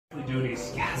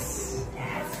duties. Yes.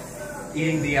 Yes.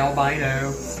 Eating the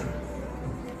albino.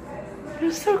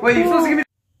 You're so cool. Wait, you're supposed to give me.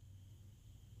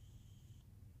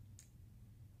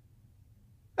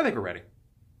 I think we're ready.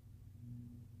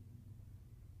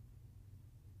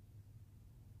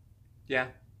 Yeah.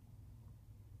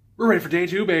 We're ready for day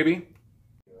 2, baby.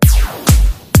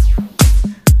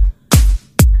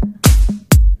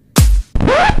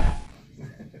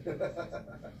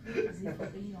 Is he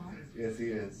flipping you off? Yes, he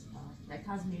is. That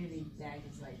continuity bag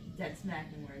is like dead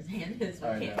smacking where his hand is, so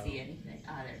I can't see anything.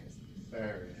 Ah, there it is.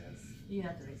 There it is. You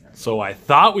have to reset. So I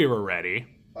thought we were ready.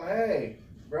 Oh, hey,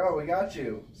 bro, we got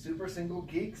you. Super Single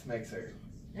Geeks mixer.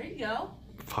 There you go.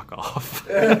 Fuck off.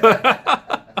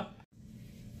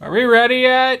 Are we ready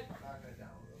yet?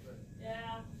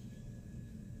 Yeah.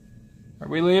 Are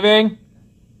we leaving?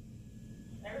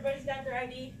 Everybody's got their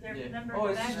ID, their number. Oh,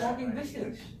 it's just walking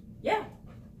distance. Yeah.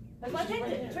 That's why I checked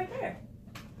it. It's right there.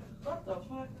 What the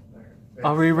fuck?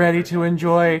 Are we ready to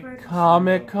enjoy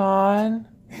Comic-Con?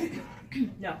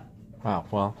 No. Wow,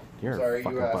 well, you're Sorry, a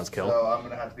fucking you asked, buzzkill. so I'm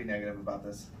gonna have to be negative about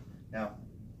this. No.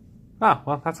 Ah,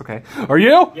 well, that's okay. Are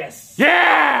you? Yes.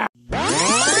 Yeah! Take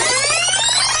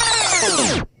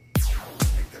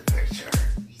the picture.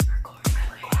 He's not going to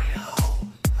radio.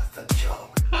 That's a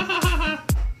joke.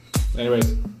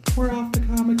 Anyways, we're off to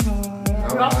Comic-Con.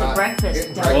 We're off to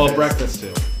breakfast. Well, breakfast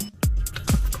too.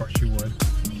 Of course you would.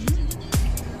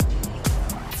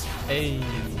 Hey.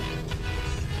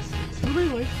 Nobody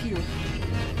likes you.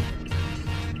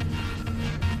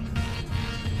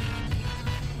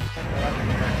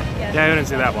 Yeah, I didn't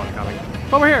see that one coming.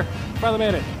 But we're here. Finally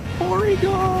made it.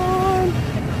 Porygon!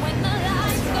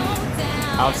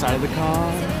 Outside of the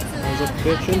con, there's a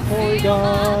bitch in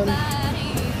Porygon.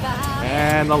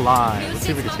 And the line. Let's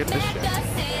see if we can skip this shit.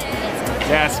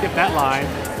 Yeah, skip that line.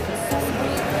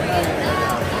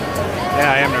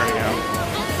 Yeah, I am nerding out.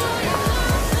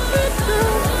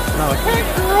 I'm like, hey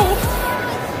girl!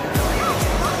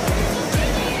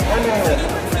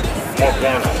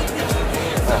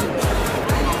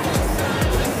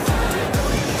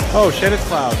 Oh shit, it's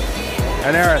Cloud.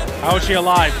 And Aerith, how is she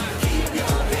alive?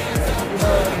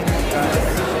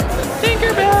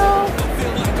 Tinkerbell!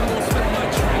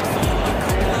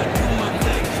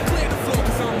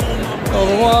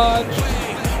 Overwatch!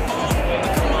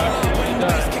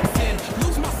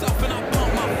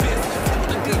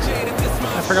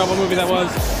 I forgot what movie that was.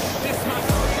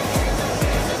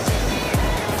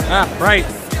 Ah, right.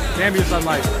 Damn you,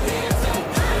 sunlight.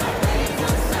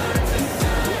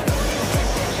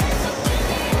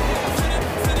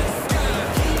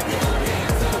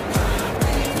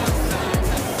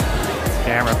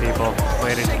 Camera people,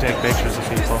 waiting to take pictures of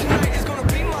people.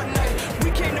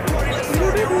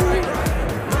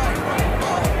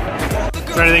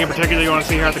 Is there anything in particular you want to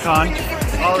see here at the con?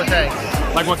 All the things.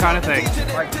 Like what kind of things?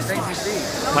 Like the things you see.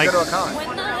 Like- Go to a con.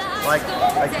 Like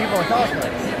people in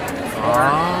cosplay. Oh.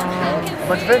 A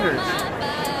bunch of vendors.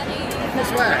 Cool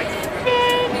swag.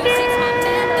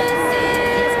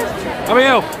 How about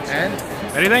you? And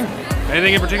Anything?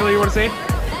 Anything in particular you want to see?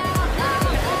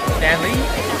 Stanley.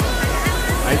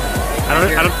 I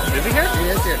don't, is he here? He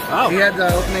is here. Oh. He had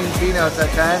the opening keynotes at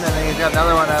 10, and then he's got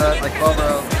another one at like 12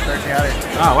 or 13 hours.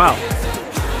 Oh, wow.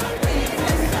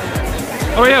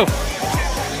 How about you?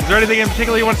 Is there anything in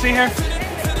particular you want to see here?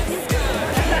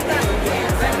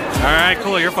 Alright,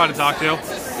 cool. You're fun to talk to.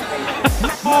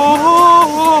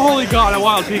 Oh, holy god, a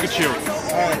wild Pikachu.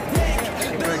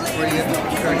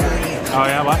 Oh,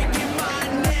 yeah, what?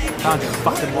 Found your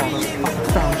fucking wallet.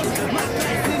 Found you.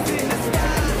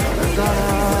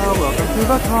 Welcome to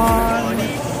the con.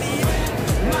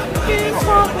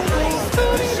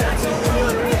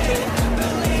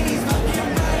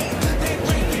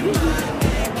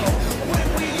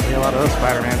 See a lot of those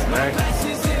Spider-Mans today.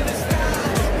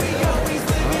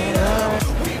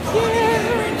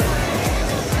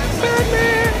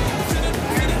 Batman!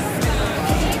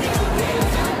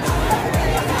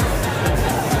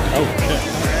 Oh shit.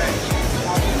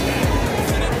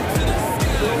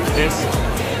 This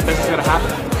is gonna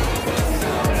happen.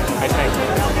 I think.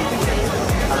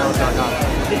 I don't know what's going on.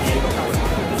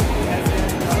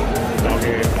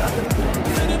 Okay.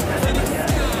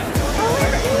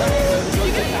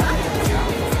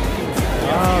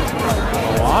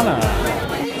 Moana.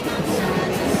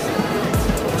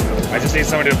 I just need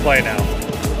somebody to play now.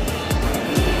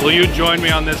 Will you join me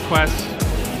on this quest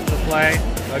to play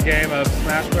a game of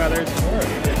Smash Brothers?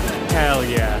 Hell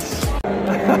yes.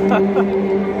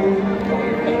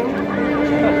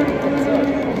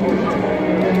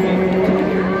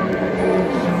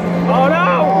 Oh no!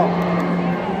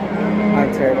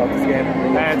 I'm terrible at this game.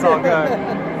 Hey, it's all good.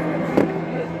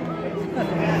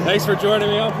 Thanks for joining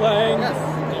me on playing. Yes.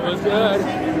 It was good.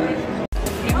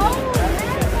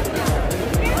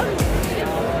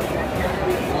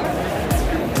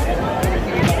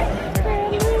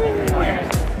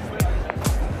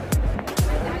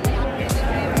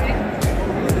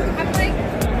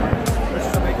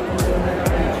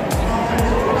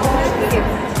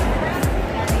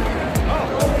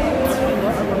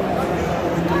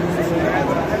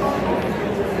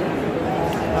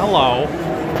 Hello.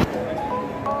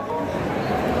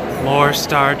 More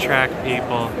Star Trek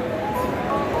people.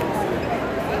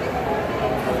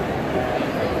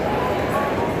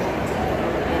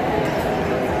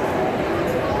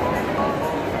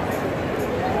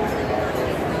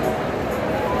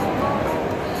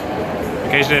 In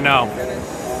case you didn't know,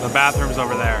 the bathroom's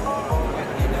over there.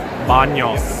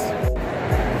 Baños.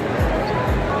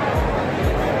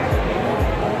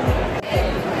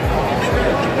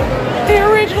 The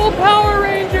original Power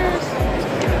Rangers!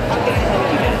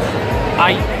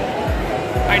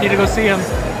 I need to go see him.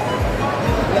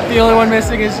 The only one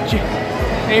missing is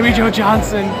Amy Jo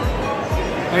Johnson.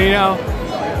 And you know,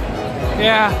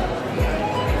 yeah.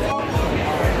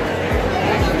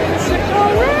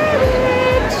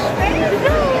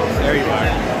 There you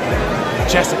are.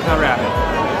 Jessica Rabbit.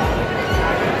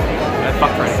 That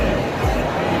fuck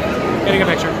right. Getting a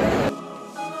picture.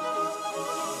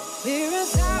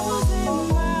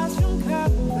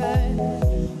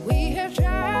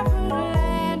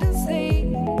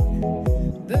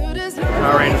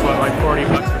 Power Rangers want like 40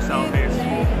 bucks for selfies.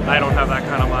 I don't have that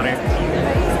kind of money.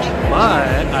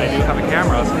 But I do have a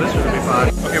camera, so this should be fun.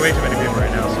 Okay, way too many people right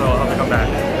now, so I'll have to come back.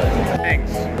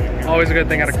 Things. Always a good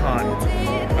thing at a con.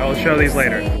 I will show these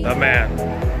later. The man,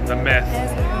 the myth,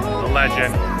 the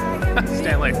legend.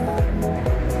 Stanley.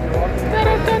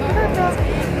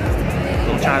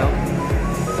 Little child.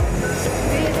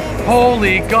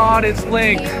 Holy God, it's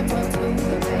Link!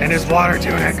 In his water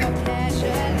tunic.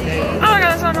 Oh my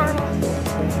God, that's so adorable.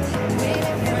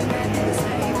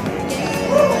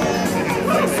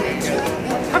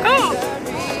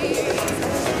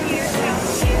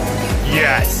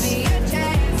 Yes!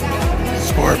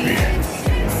 Scorpion.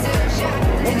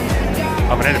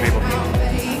 I'm gonna hit people.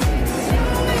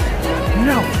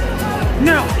 No!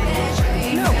 No!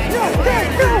 No! No!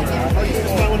 No!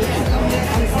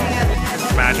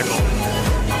 It's magical.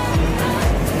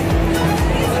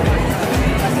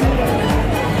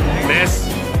 This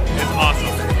is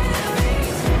awesome.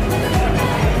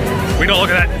 We don't look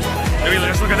at that. We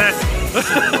just look at this.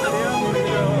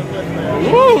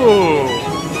 Woo!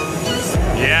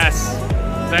 Yes.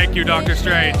 Thank you, Dr.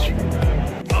 Strange.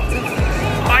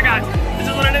 Oh my God. This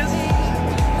is what it is.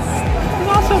 It's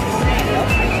awesome.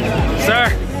 Sir,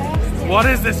 what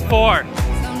is this for?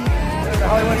 The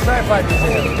Hollywood Sci-Fi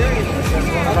Museum. That's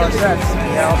one of our sets.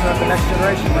 We also have the Next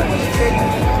Generation branch.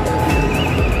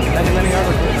 And many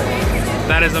other things.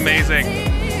 That is amazing.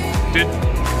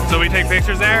 So we take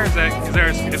pictures there? Is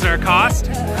there a cost?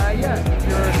 Yeah. If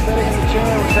you're sitting in the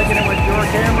chair, we're taking it with your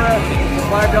camera.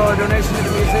 $5 donation to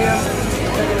the museum.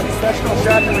 We're taking a professional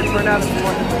shot that we print out if you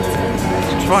want.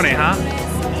 It's funny, huh?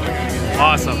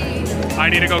 Awesome. I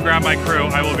need to go grab my crew.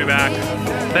 I will be back.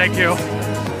 Thank you.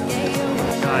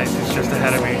 Guys, it's just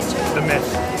ahead of me. The myth,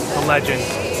 the legend,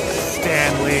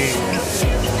 Stan Lee.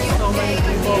 So many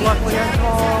people, luckily I'm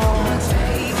tall.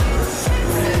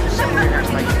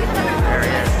 There he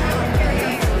is.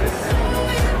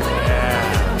 Yeah.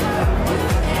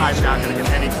 I'm not going to get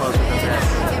any closer than this.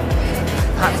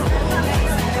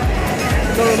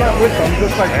 So we're not with them,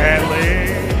 just like Stan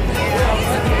Lee.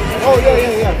 Oh,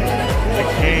 yeah. The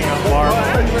king of Marvel.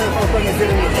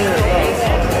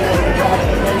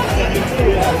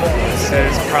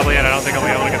 This is probably it. I don't think I'll be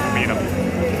able to get to meet him.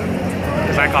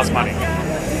 Because that costs money.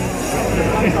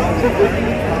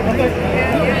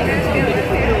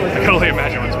 I can only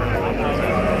imagine what's really about.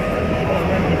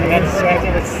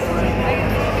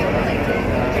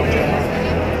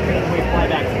 We fly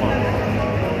back tomorrow.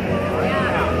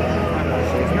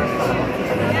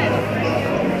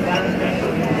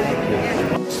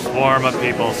 Swarm of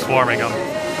people swarming him.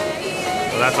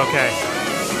 So that's okay.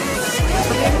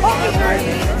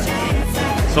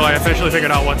 So I officially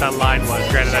figured out what that line was.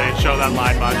 Granted, I didn't show that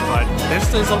line much, but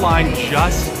this is a line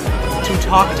just to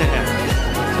talk to him.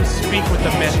 To speak with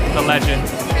the myth, the legend,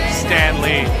 Stan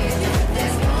Lee.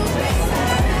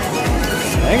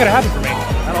 It ain't gonna happen for me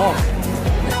at all.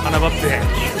 Son of a bitch.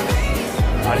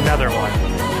 Another one.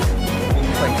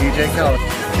 It's like DJ Khaled.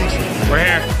 We're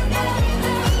here.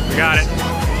 We got it.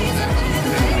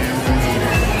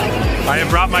 I have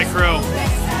brought my crew.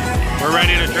 We're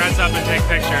ready to dress up and take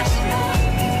pictures.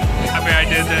 Happy I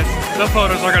did this. The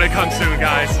photos are gonna come soon,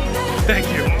 guys. Thank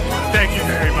you. Thank you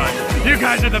very much. You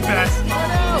guys are the best.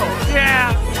 Oh, no.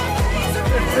 Yeah.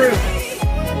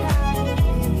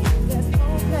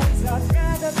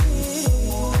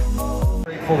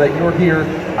 Grateful that you're here.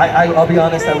 I'll be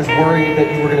honest, I was worried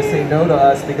that you were going to say no to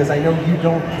us because I know you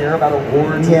don't care about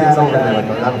awards and things like that.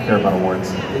 I don't care about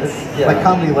awards. Yeah. Like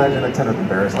comedy legend, I tend to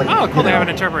embarrass. Like, Oh, cool. They have an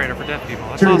interpreter for deaf people.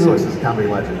 That's Jerry awesome. Lewis is a comedy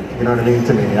legend. You know what I mean?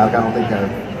 To me, I don't think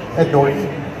Ed Norton,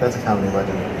 that's a comedy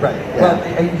legend. Right. Yeah. Well,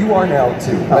 and you are now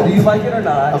too, whether you like it or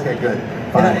not. Okay, good.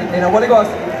 Fine. And I want to go.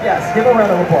 Yes, give a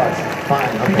round of applause.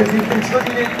 Fine. Okay. Because you've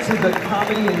contributed to the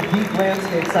comedy and geek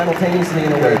landscape simultaneously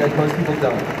in a way that most people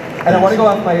don't. And I want to go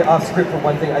off script for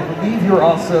one thing. I believe you're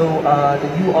also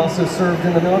that you also served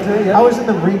in the military. Yeah? I was in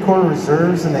the Marine Corps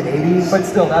Reserves in the 80s. But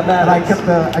still, that matters.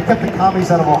 And I kept the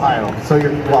commies out of Ohio, so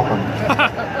you're welcome.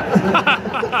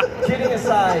 Kidding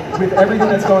aside, with everything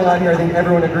that's going on here, I think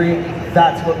everyone agreed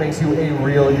that's what makes you a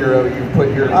real hero. You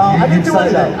put your I didn't do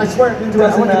signed anything. up. I swear, I didn't do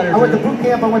Doesn't anything. matter, I went to dude. boot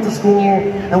camp, I went to school,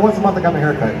 and once a month I got my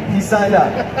hair cut. He signed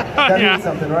up. That Yeah. means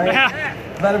something, right? Yeah.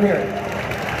 Let him hear it.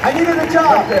 I needed a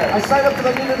job. Right there. I signed up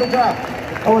because I needed a job.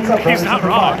 Oh, what's up, bro? He's not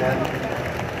wrong.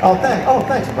 Oh,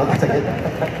 thanks, brother. Take it.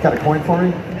 Got a coin for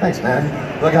me? Thanks, man.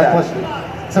 Look God at bless you.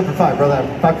 7 for 5, brother.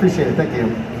 I appreciate it. Thank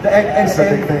you. It's a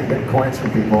big thing, getting coins from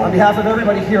people. On behalf of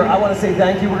everybody here, I want to say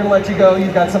thank you. We're going to let you go.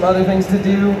 You've got some other things to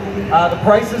do. The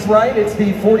Price is Right. It's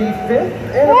the 45th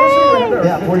anniversary.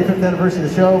 Yeah, 45th anniversary of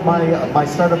the show. My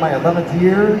start of my 11th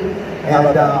year, and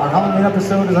our Halloween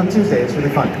episode is on Tuesday. It's really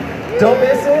fun. Don't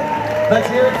miss it. Let's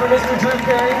hear it for Mr. Drew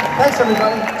Carey. Thanks,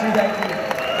 everybody. Drew, thank you.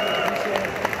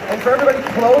 And for everybody,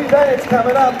 Chloe Bennett's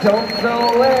coming up. Don't go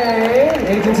away.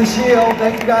 Agents of S.H.I.E.L.D.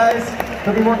 Thank you guys.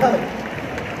 There'll be more coming.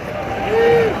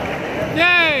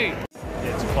 Yay!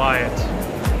 It's quiet.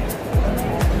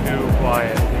 Too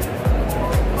quiet.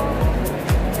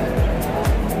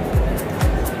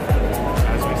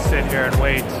 As we sit here and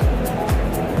wait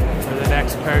for the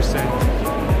next person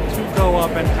to go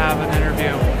up and have an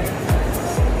interview.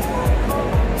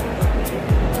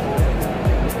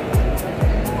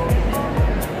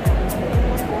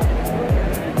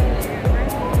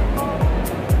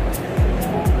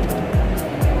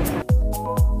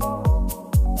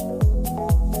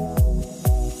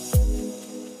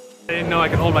 I didn't know I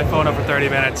could hold my phone up for 30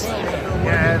 minutes.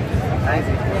 Yeah,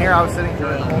 amazing. Here I was sitting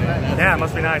through it the whole day. Yeah, it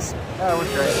must be nice. Yeah, it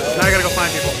was great. Now I gotta go find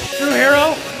people. True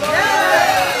hero?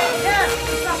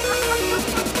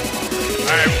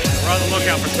 Alright, we're on the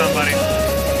lookout for somebody.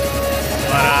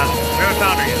 But we haven't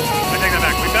found her yet. I take that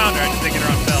back. We found her, I just didn't get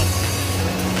her on film.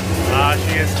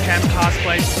 She is Ken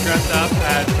cosplay. She's dressed up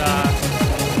as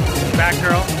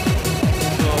Batgirl.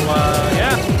 So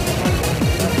yeah.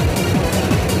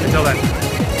 Until then.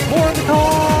 More of the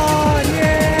con!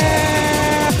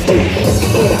 Yeah!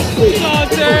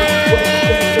 Dante!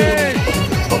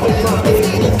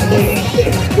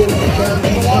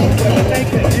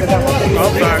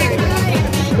 Oh, sorry.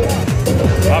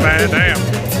 Oh man, damn.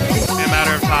 In a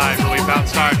matter of time, we found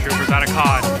Star Troopers at a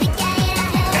con.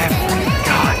 Every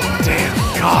goddamn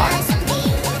con.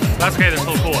 That's okay, they're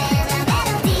still cool.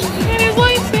 And his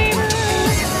lightsaber!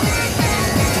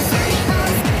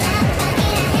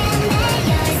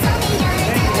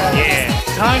 Yeah,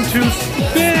 time to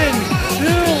spin!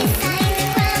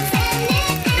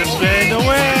 To spin to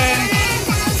win!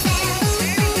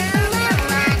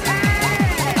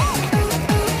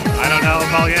 I don't know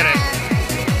if I'll get it,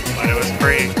 but it was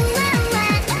free.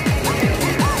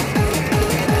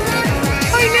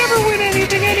 I never win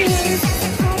anything anyways!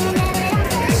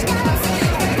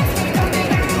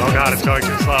 Oh god, it's going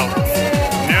too slow.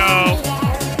 No!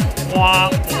 Wah,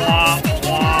 wah,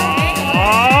 wah.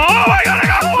 Oh my god, I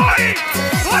got Hawaii!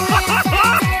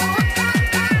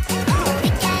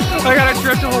 I got a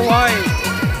trip to Hawaii.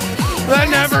 That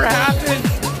never happens.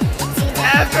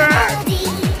 Ever!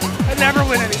 I never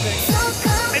win anything.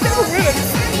 I never win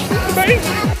anything. It's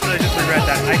amazing. I just regret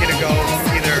that. I get to go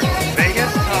either Vegas,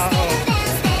 Tahoe,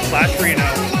 / Reno,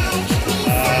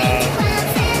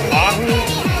 Oahu,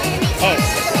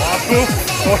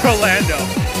 or Orlando.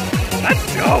 Let's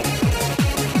go!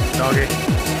 Doggy.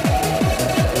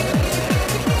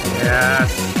 Yes.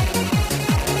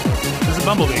 This is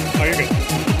Bumblebee. Oh, you're good.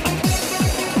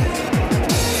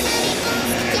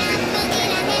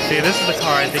 See, this is the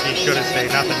car I think he should have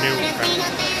stayed, not the new one.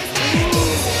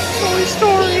 Toy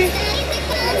Story.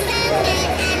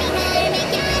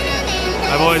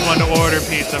 I've always wanted to order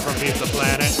pizza from Pizza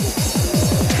Planet.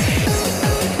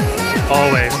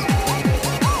 Always.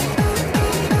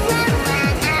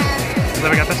 And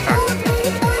then we got this car.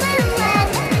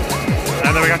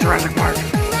 And then we got Jurassic Park.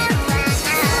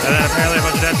 And then apparently a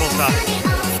bunch of Deadpool stuff.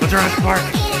 But Jurassic Park.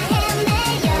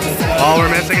 All we're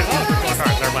missing is four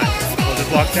cars. Never mind. We'll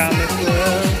just walk down this road.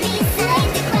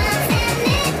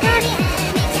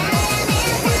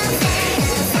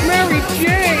 Mary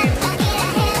Jane!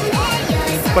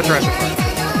 What's Jurassic Park?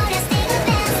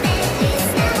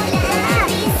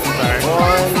 Sorry.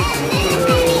 1,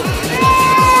 2.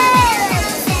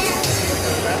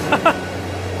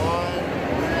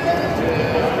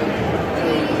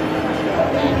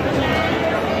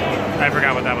 I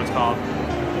forgot what that was called.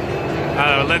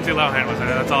 Lindsay Lohan was in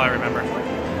it. That's all I remember.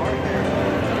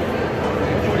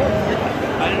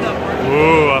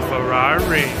 Ooh, a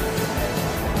Ferrari.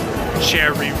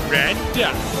 Cherry red.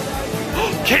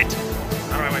 Kit!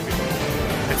 I don't know, it might be.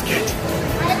 It's Kit.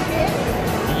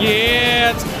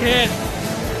 Yeah, it's Kit.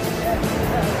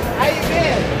 How you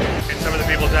been? And some of the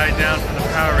people died down from the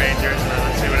Power Rangers.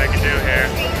 Let's see what I can do here.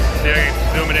 See if I can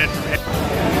zoom it in from here.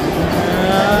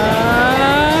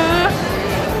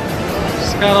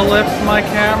 Just gotta lift my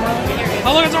camera.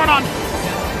 Oh, look, it's on!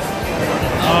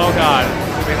 Oh god,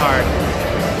 it's gonna be hard.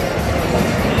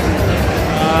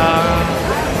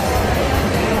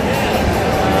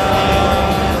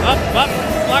 Up,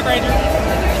 Black Ranger.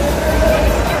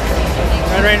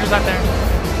 Red Ranger's up there.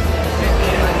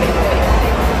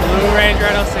 Blue Ranger,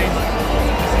 I don't see.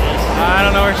 I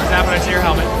don't know where she's at, but I see her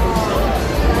helmet.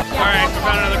 Alright, we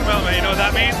found another quilt, man. You know what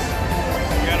that means?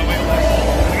 You gotta wait for it.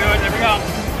 There we go.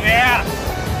 Yeah!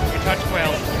 We touch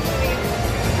quilt.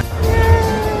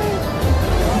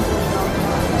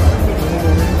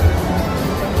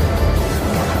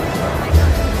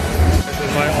 This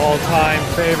is my all-time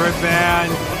favorite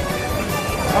band.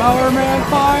 Powerman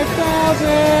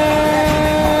 5000!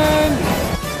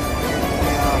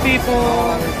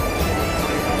 People!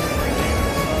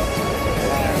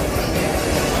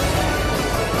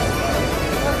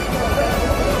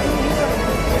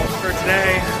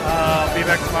 Today, I'll be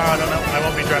back tomorrow. I don't know. I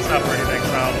won't be dressed up or anything,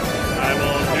 so I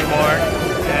will do more.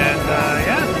 And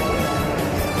yeah,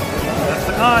 that's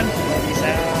the con. Peace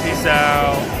out. Peace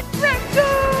out.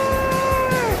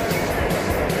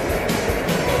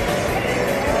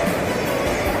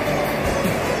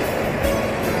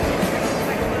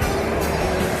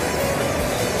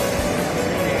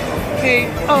 Hey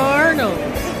Arnold.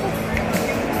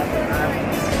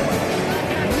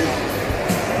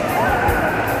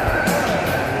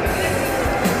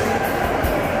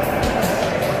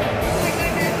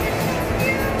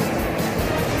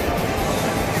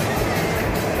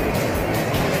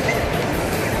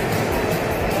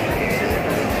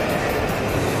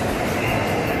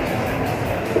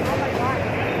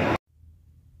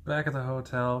 Back at the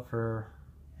hotel for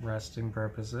resting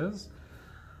purposes.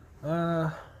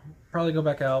 Probably go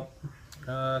back out.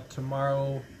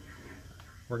 Tomorrow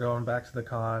we're going back to the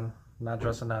con, not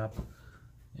dressing up.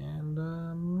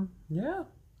 And yeah.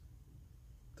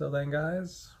 Till then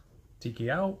guys, Teeky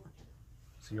out.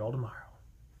 See you all tomorrow.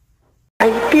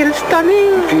 I feel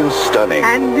stunning. Feel stunning.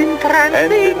 And entrancing.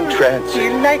 And entrancing.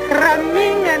 Feel like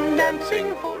running and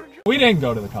dancing for joy. We didn't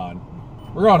go to the con.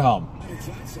 We're going home.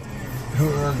 We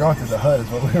were going to the HUD is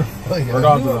what we were playing. We're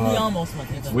going to the We HUD. almost went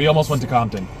to the We almost went to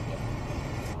Compton.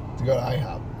 To go to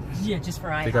IHOP. Yeah, just for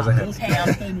IHOP. Because of him. Hey,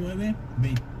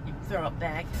 you throw it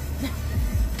back.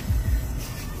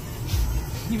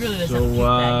 He really doesn't have a cute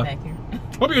bag back here.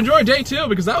 Hope you enjoyed day 2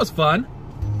 because that was fun.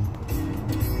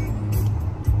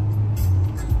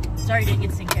 Sorry you didn't get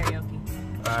to sing karaoke.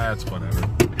 That's whatever.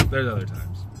 There's other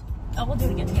times. Oh, we'll do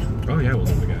it again, yeah. Oh yeah, we'll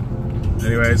do it again.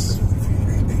 Anyways,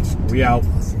 we out.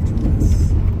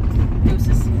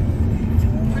 Deuces.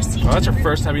 Oh, that's your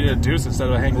first time you did a deuce instead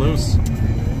of a hang loose.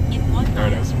 There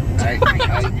it is.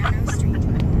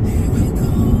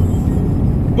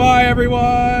 Bye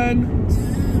everyone.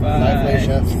 Bye. Bye,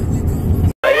 Felicia.